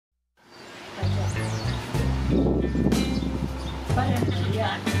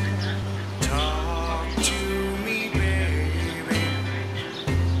Yeah. Talk to me, baby.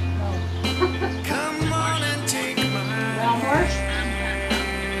 Come on and take my Horse?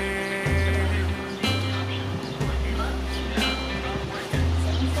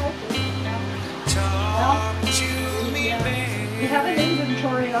 talk to me, We baby, have an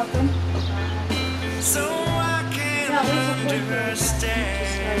inventory of them. so I can Yeah, Lisa put them. understand.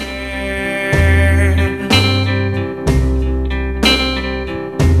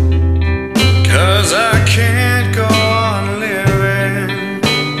 'Cause I can't go on living,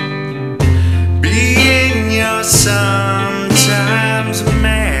 being your sometimes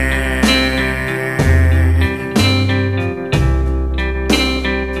man.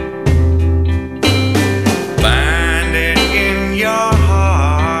 Find it in your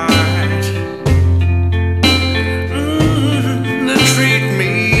heart to treat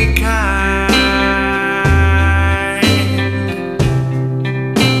me kind.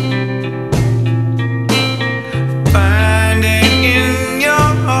 Find it in your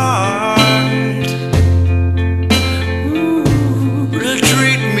heart to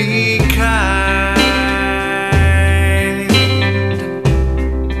treat me kind.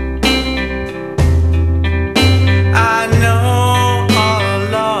 I know all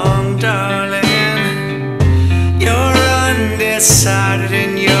along, darling, you're undecided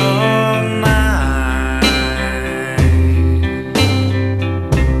in your